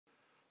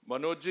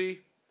मनोज जी,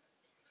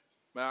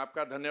 मैं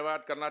आपका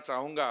धन्यवाद करना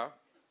चाहूँगा।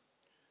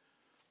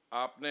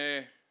 आपने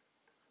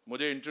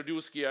मुझे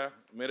इंट्रोड्यूस किया,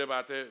 मेरे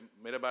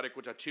बारे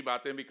कुछ अच्छी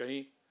बातें भी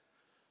कहीं,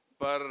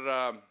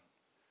 पर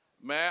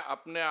मैं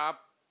अपने आप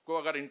को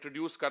अगर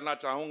इंट्रोड्यूस करना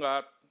चाहूँगा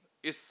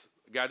इस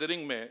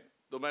गैदरिंग में,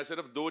 तो मैं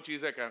सिर्फ दो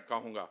चीज़ें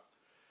कहूँगा।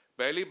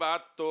 पहली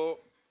बात तो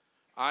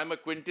I am a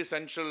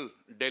quintessential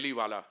Delhi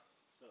वाला।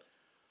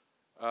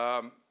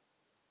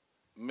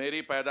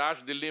 मेरी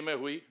पैदाश दिल्ली में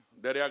हुई,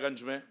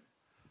 दरियागंज में।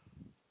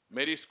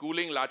 मेरी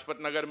स्कूलिंग लाजपत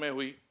नगर में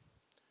हुई।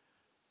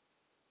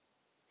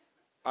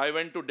 I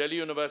went to Delhi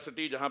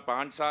university, जहाँ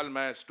 5 साल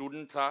मैं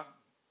स्टूडेंट था।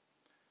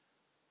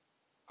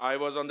 I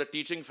was on the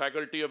teaching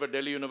faculty of a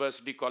Delhi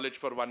University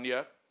college for 1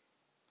 year.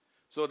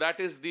 So that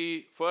is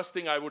the first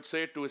thing I would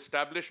say to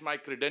establish my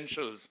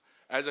credentials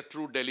as a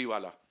true Delhi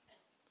wala.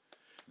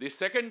 The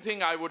second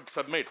thing I would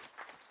submit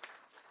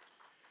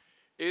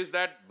is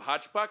that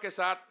Bhajpa के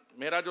साथ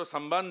मेरा जो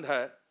संबंध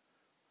है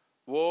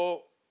वो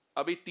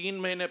अभी 3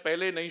 महीने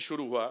पहले नहीं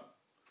शुरू हुआ.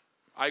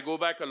 I go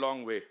back a long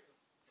way.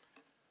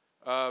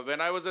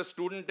 When I was a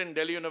student in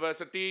Delhi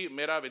University,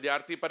 मेरा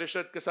विद्यार्थी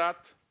परिषद के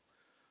साथ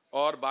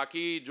और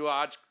बाकी जो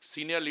आज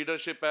सीनियर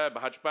लीडरशिप है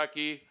भाजपा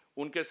की,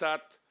 उनके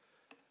साथ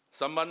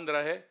संबंध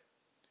रहे.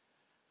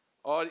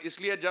 और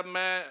इसलिए जब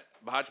मैं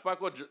भाजपा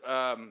को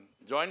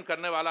ज्वाइन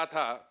करने वाला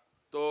था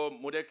तो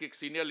मुझे एक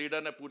सीनियर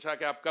लीडर ने पूछा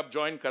कि आप कब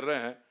ज्वाइन कर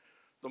रहे हैं.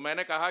 तो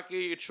मैंने कहा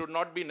कि it should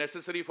not be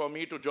necessary for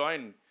me to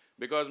join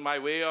because my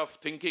way of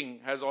thinking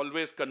has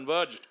always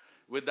कन्वर्ज्ड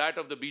with that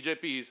of the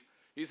BJPs.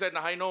 He said,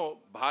 I know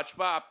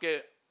Bhajpa आपके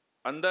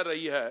अंदर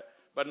रही है,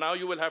 but now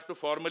you will have to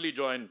formally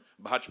join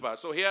Bhajpa.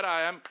 So here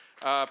I am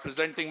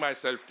presenting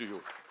myself to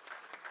you.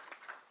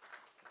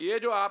 ये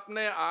जो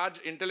आपने आज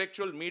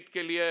intellectual meet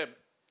के लिए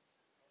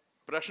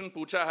प्रश्न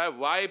पूछा है,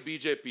 why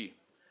BJP?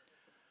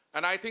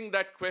 And I think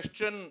that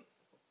question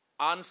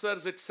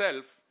answers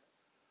itself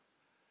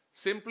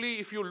simply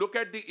if you look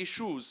at the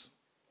issues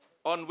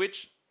on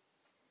which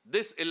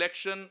this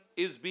election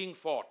is being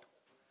fought.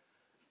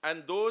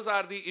 And those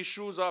are the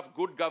issues of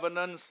good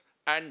governance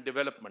and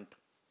development.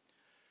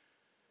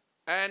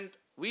 And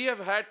we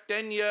have had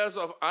 10 years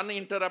of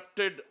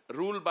uninterrupted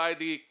rule by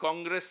the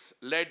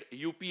Congress-led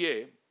UPA,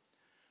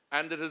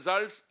 and the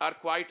results are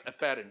quite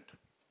apparent.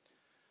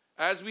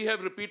 As we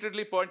have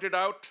repeatedly pointed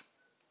out,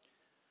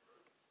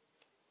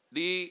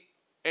 the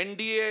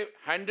NDA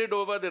handed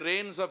over the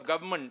reins of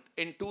government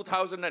in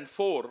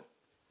 2004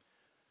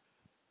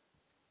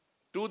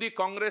 to the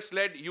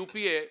Congress-led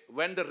UPA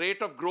when the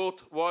rate of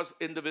growth was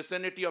in the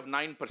vicinity of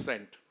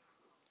 9%.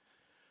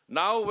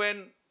 Now when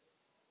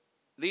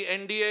the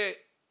NDA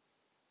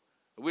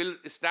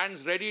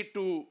stands ready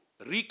to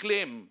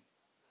reclaim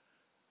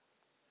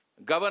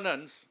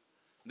governance,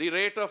 the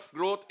rate of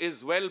growth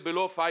is well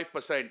below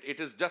 5%. It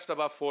is just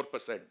above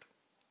 4%.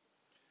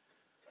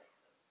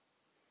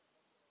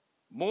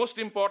 Most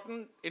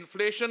important,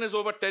 inflation is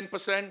over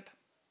 10%,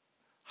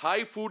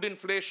 high food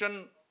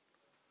inflation,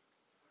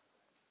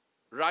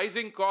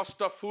 rising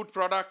cost of food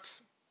products,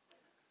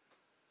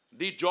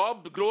 the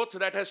job growth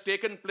that has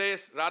taken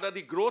place, rather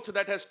the growth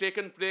that has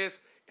taken place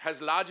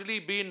has largely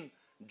been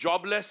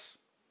jobless.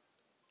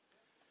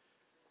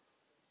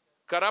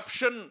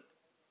 Corruption,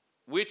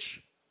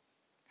 which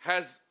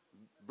has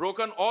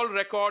broken all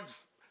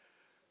records,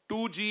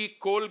 2G,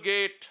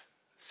 Colgate,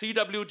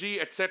 CWG,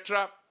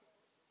 etc.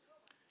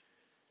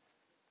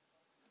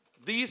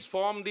 These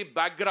form the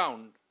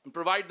background and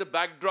provide the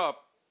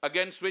backdrop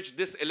against which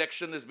this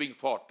election is being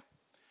fought.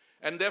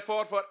 And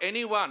therefore, for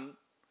anyone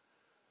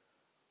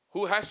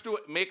who has to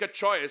make a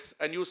choice,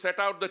 and you set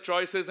out the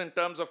choices in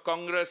terms of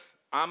Congress,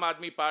 Aam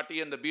Aadmi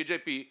Party, and the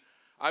BJP,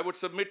 I would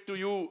submit to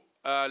you,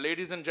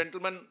 ladies and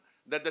gentlemen,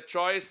 that the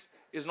choice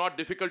is not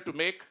difficult to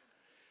make,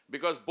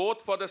 because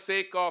both for the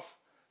sake of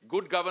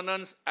good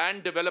governance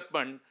and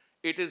development,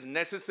 it is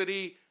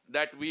necessary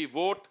that we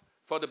vote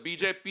for the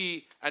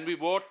BJP and we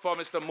vote for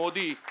Mr.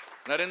 Modi,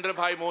 Narendra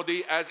Bhai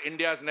Modi, as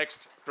India's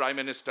next Prime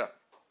Minister.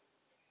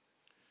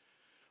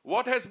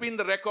 What has been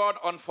the record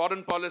on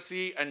foreign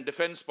policy and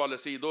defense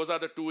policy? Those are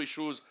the two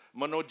issues,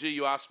 Manoj ji,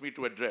 you asked me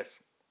to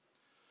address.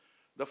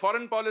 The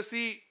foreign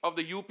policy of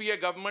the UPA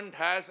government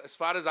has, as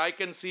far as I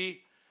can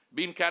see,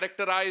 been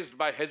characterized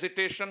by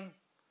hesitation,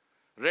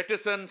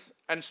 reticence,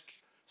 and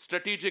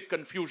strategic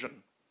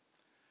confusion.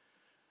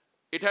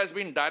 It has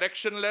been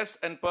directionless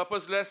and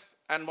purposeless,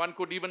 and one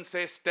could even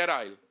say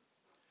sterile.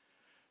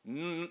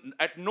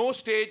 At no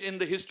stage in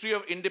the history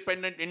of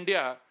independent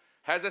India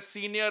has a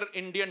senior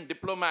Indian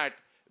diplomat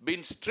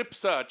been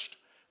strip-searched,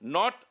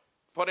 not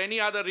for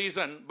any other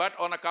reason, but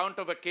on account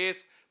of a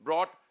case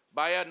brought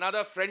by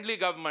another friendly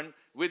government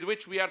with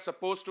which we are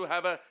supposed to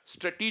have a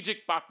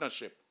strategic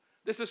partnership.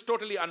 This is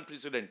totally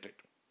unprecedented.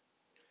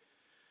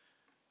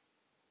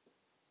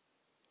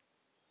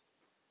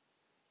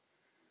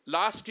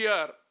 Last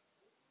year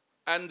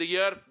and the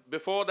year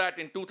before that,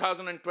 in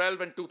 2012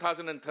 and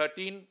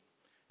 2013,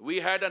 we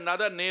had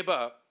another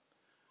neighbor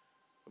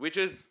which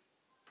is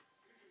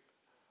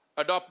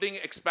adopting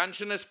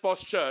expansionist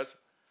postures,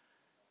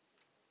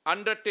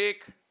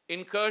 undertake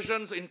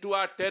incursions into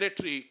our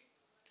territory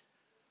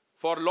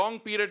for long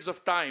periods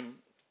of time,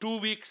 2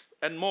 weeks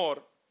and more,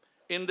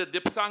 in the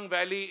Dipsang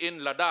Valley in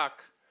Ladakh.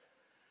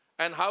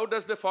 And how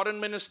does the foreign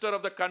minister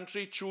of the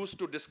country choose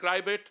to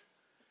describe it?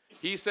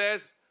 He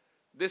says,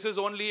 this is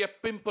only a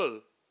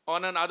pimple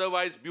on an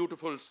otherwise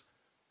beautiful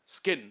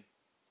skin.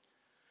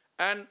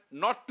 And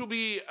not to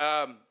be,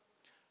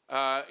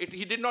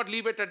 he did not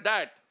leave it at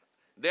that.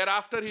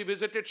 Thereafter, he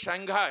visited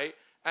Shanghai,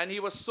 and he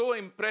was so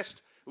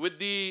impressed with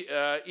the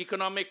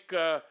economic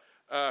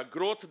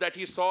growth that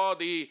he saw,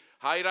 the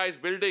high-rise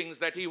buildings,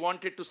 that he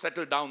wanted to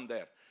settle down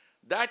there.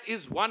 That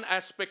is one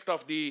aspect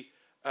of the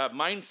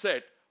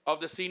mindset of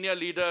the senior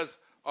leaders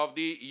of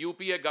the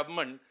UPA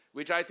government,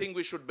 which I think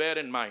we should bear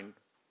in mind.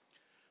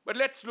 But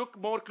let's look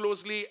more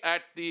closely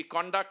at the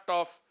conduct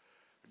of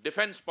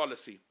defense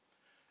policy.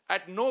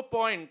 At no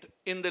point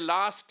in the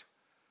last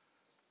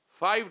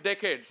 5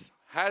 decades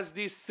has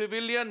the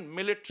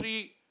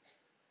civilian-military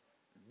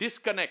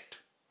disconnect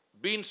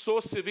been so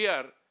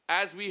severe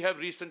as we have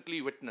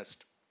recently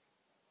witnessed.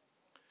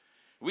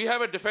 We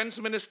have a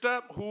defense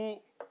minister who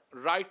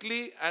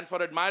rightly and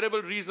for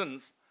admirable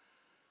reasons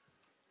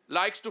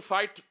likes to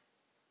fight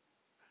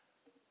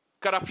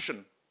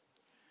corruption.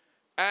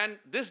 And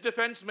this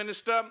defense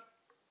minister,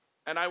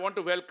 and I want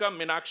to welcome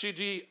Meenakshi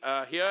ji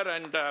here,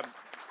 and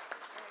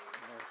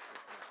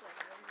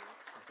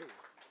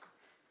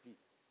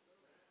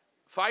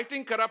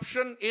fighting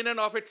corruption in and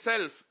of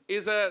itself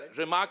is a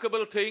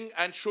remarkable thing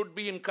and should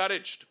be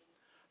encouraged.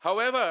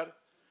 However,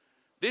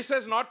 this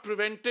has not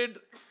prevented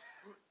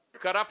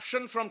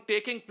corruption from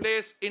taking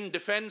place in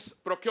defense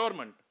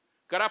procurement.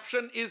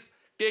 Corruption is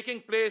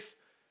taking place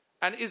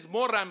and is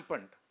more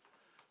rampant.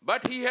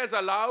 But he has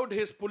allowed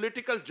his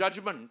political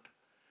judgment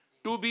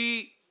to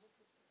be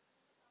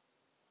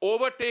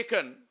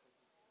overtaken,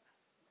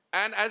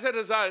 and as a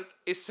result,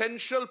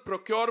 essential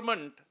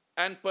procurement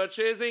and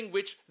purchasing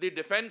which the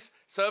defense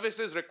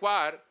services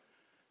require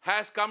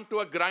has come to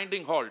a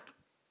grinding halt.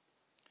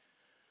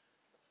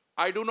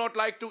 I do not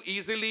like to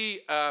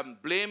easily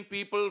blame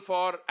people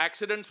for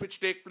accidents which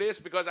take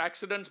place, because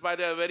accidents by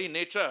their very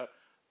nature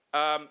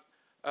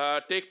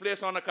take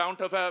place on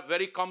account of a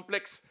very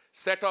complex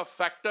set of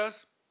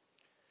factors.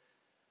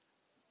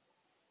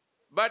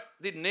 But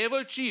the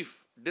naval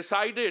chief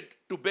decided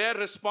to bear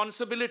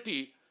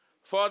responsibility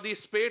for the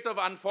spate of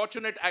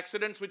unfortunate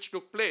accidents which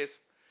took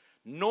place.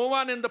 No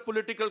one in the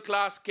political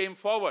class came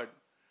forward,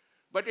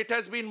 but it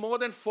has been more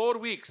than 4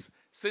 weeks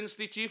since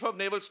the Chief of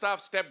Naval Staff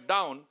stepped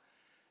down,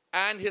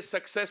 and his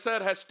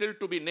successor has still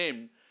to be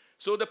named.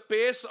 So the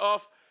pace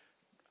of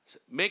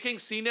making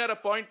senior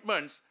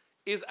appointments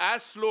is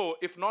as slow,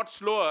 if not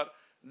slower,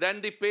 than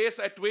the pace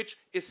at which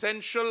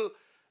essential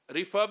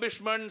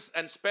refurbishments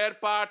and spare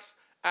parts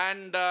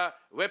and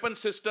weapon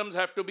systems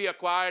have to be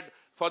acquired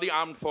for the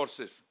armed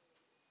forces.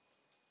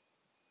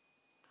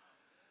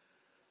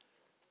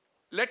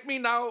 Let me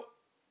now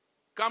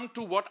come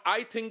to what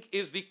I think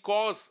is the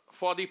cause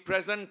for the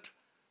present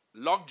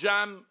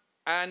logjam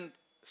and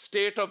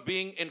state of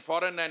being in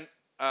foreign and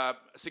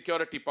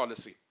security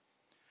policy.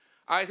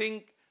 I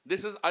think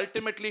this is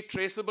ultimately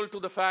traceable to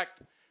the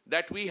fact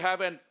that we have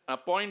an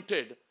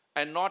appointed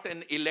and not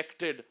an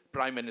elected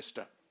Prime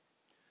Minister.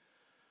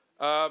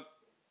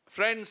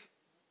 Friends,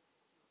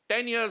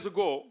 10 years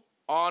ago,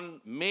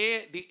 on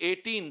May the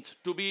 18th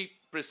to be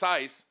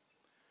precise,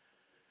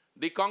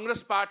 the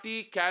Congress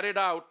party carried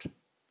out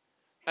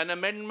an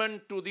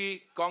amendment to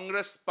the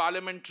Congress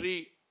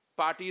Parliamentary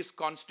Party's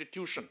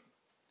constitution.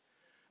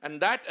 And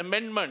that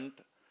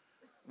amendment,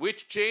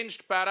 which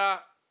changed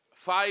para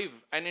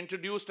 5 and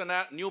introduced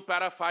a new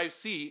para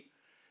 5C,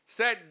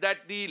 said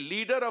that the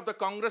leader of the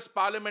Congress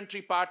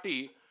Parliamentary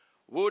Party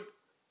would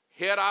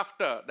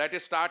hereafter, that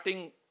is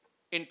starting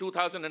in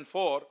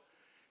 2004,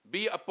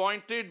 be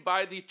appointed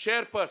by the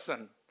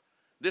chairperson.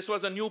 This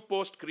was a new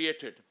post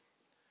created.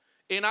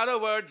 In other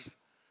words,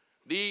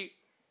 the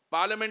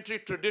parliamentary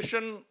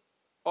tradition,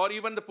 or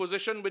even the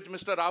position which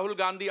Mr. Rahul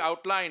Gandhi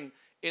outlined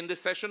in the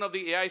session of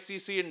the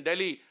AICC in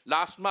Delhi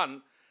last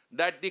month,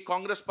 that the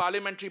Congress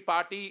Parliamentary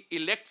Party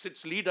elects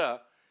its leader,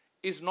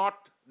 is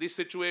not the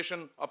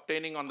situation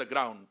obtaining on the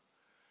ground.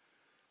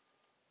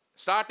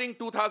 Starting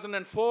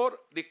 2004,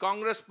 the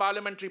Congress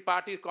Parliamentary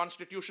Party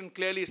constitution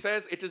clearly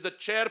says it is the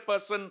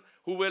chairperson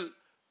who will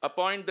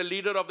appoint the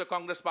leader of the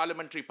Congress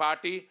Parliamentary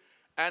Party,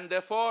 and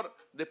therefore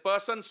the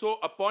person so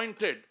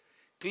appointed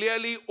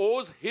clearly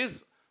owes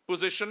his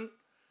position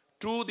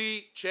to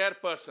the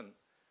chairperson.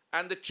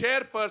 And the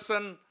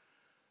chairperson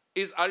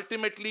is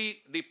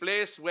ultimately the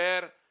place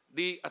where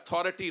the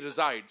authority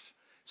resides.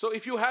 So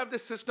if you have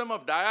this system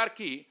of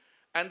diarchy,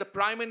 and the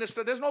Prime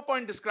Minister, there's no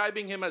point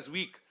describing him as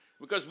weak,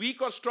 because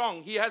weak or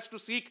strong, he has to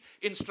seek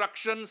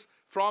instructions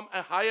from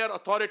a higher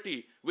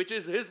authority, which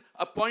is his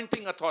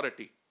appointing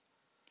authority.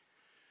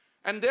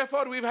 And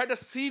therefore, we've had a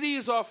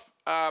series of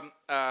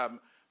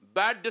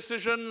bad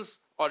decisions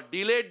or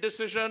delayed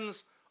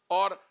decisions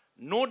or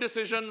no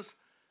decisions,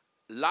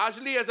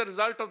 largely as a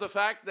result of the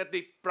fact that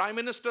the Prime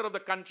Minister of the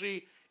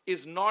country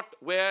is not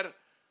where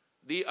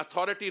the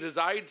authority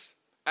resides,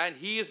 and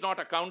he is not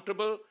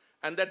accountable,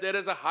 and that there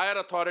is a higher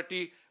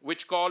authority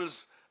which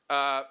calls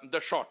the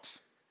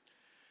shots.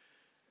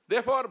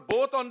 Therefore,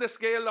 both on the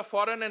scale of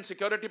foreign and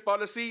security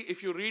policy,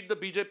 if you read the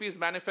BJP's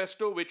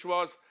manifesto, which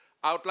was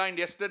outlined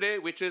yesterday,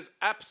 which is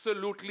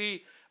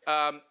absolutely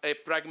a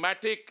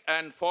pragmatic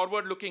and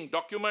forward-looking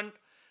document,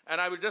 and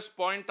I will just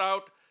point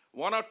out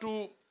one or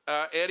two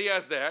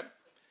areas there.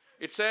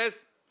 It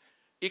says,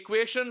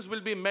 equations will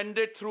be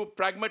mended through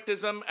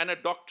pragmatism and a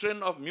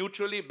doctrine of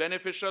mutually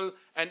beneficial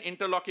and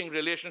interlocking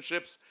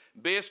relationships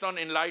based on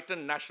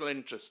enlightened national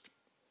interest.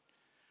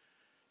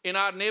 In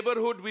our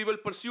neighborhood, we will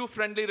pursue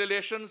friendly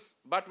relations,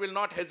 but will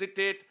not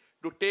hesitate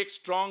to take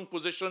strong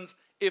positions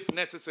if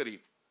necessary.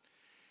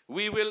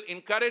 We will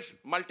encourage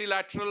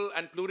multilateral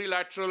and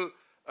plurilateral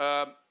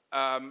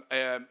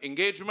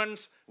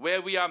engagements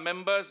where we are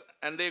members,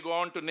 and they go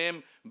on to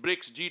name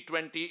BRICS,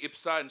 G20,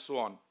 IPSA, and so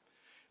on.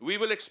 We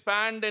will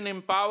expand and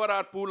empower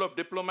our pool of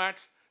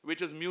diplomats,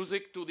 which is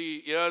music to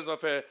the ears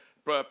of a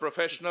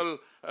professional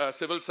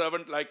civil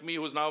servant like me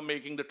who's now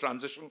making the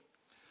transition.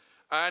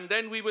 And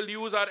then we will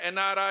use our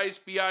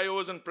NRIs,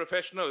 PIOs, and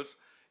professionals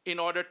in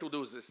order to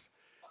do this.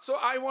 So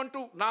I want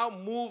to now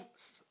move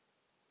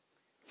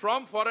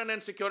from foreign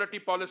and security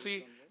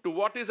policy to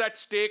what is at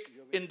stake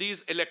in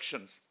these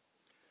elections.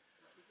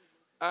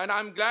 And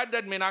I'm glad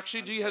that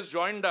Meenakshi ji has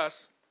joined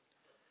us.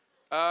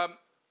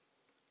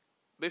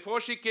 Before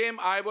she came,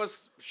 I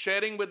was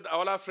sharing with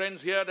all our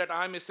friends here that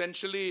I'm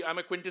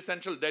a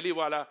quintessential Delhi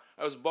wala.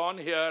 I was born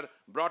here,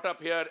 brought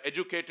up here,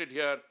 educated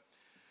here.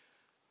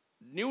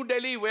 New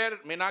Delhi, where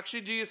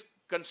Meenakshi ji is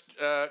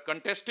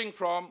contesting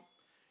from,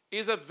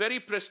 is a very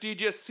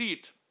prestigious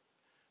seat,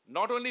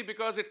 not only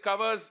because it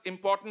covers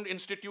important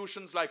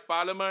institutions like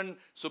Parliament,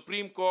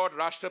 Supreme Court,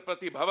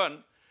 Rashtrapati Bhavan,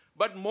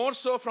 but more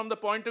so from the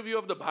point of view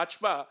of the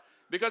Bhajpa,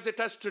 because it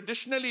has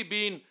traditionally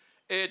been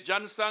a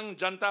Jansangh,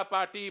 Janata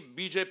Party,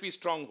 BJP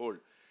stronghold.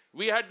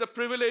 We had the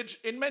privilege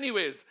in many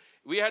ways.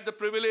 We had the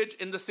privilege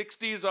in the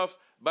 60s of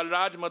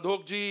Balraj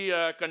Madhok ji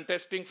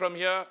contesting from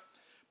here,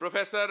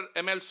 Professor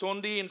M.L.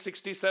 Sondhi in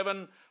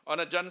 67 on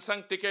a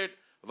Jansangh ticket,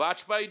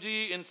 Vajpayee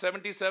ji in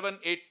 77,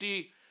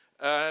 80,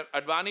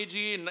 Advani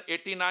ji in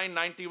 89,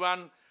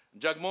 91,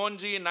 Jagmohan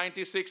ji in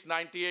 96,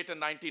 98, and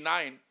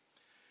 99.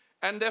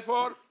 And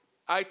therefore,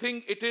 I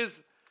think it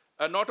is,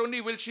 not only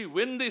will she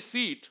win this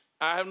seat,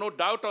 I have no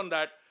doubt on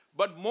that,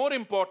 but more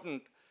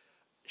important,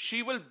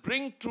 she will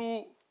bring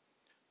to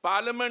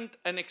Parliament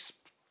an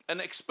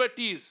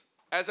expertise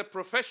as a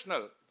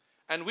professional,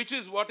 and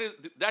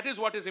that is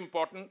what is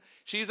important.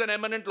 She is an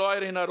eminent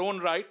lawyer in her own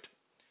right.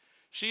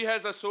 She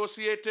has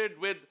associated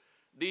with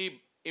the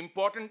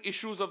important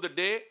issues of the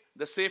day,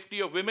 the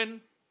safety of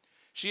women.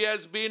 She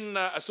has been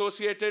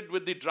associated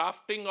with the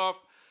drafting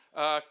of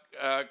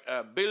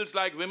bills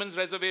like Women's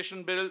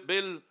Reservation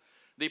Bill,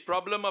 the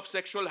problem of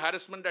sexual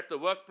harassment at the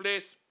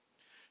workplace.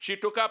 She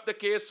took up the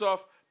case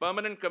of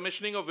permanent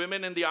commissioning of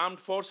women in the armed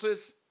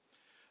forces.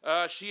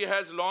 She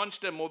has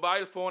launched a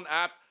mobile phone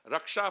app,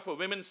 Raksha, for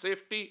women's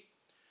safety.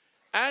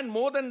 And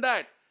more than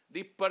that,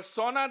 the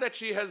persona that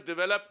she has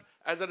developed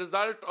as a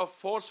result of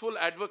forceful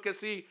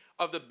advocacy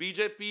of the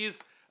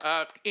BJP's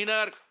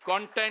inner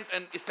content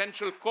and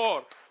essential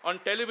core on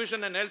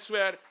television and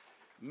elsewhere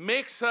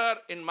makes her,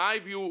 in my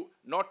view,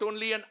 not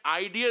only an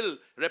ideal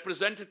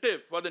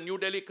representative for the New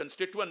Delhi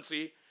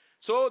constituency,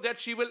 so that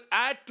she will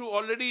add to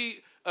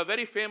already a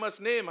very famous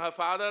name. Her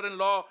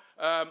father-in-law,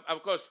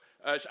 of course,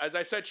 as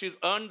I said, she's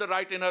earned the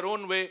right in her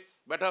own way,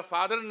 but her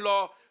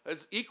father-in-law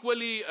is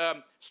equally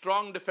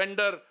strong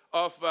defender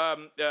of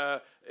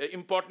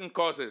important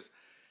causes.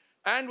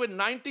 And with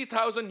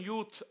 90,000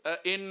 youth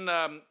in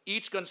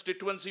each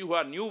constituency who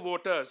are new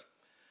voters,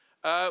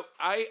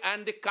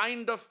 and the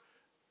kind of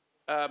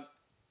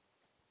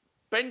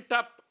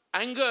pent-up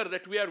anger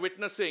that we are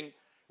witnessing,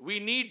 we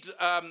need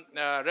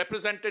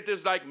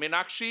representatives like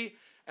Meenakshi,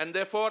 and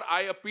therefore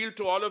I appeal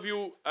to all of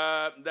you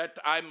that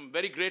I'm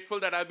very grateful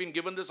that I've been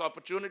given this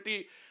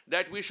opportunity,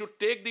 that we should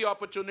take the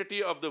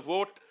opportunity of the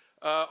vote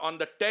on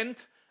the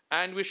 10th,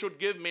 and we should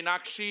give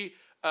Meenakshi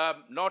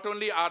not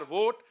only our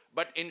vote,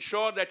 but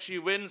ensure that she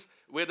wins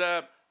with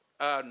a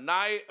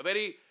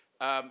very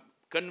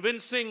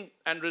convincing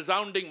and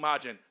resounding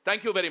margin.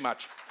 Thank you very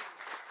much.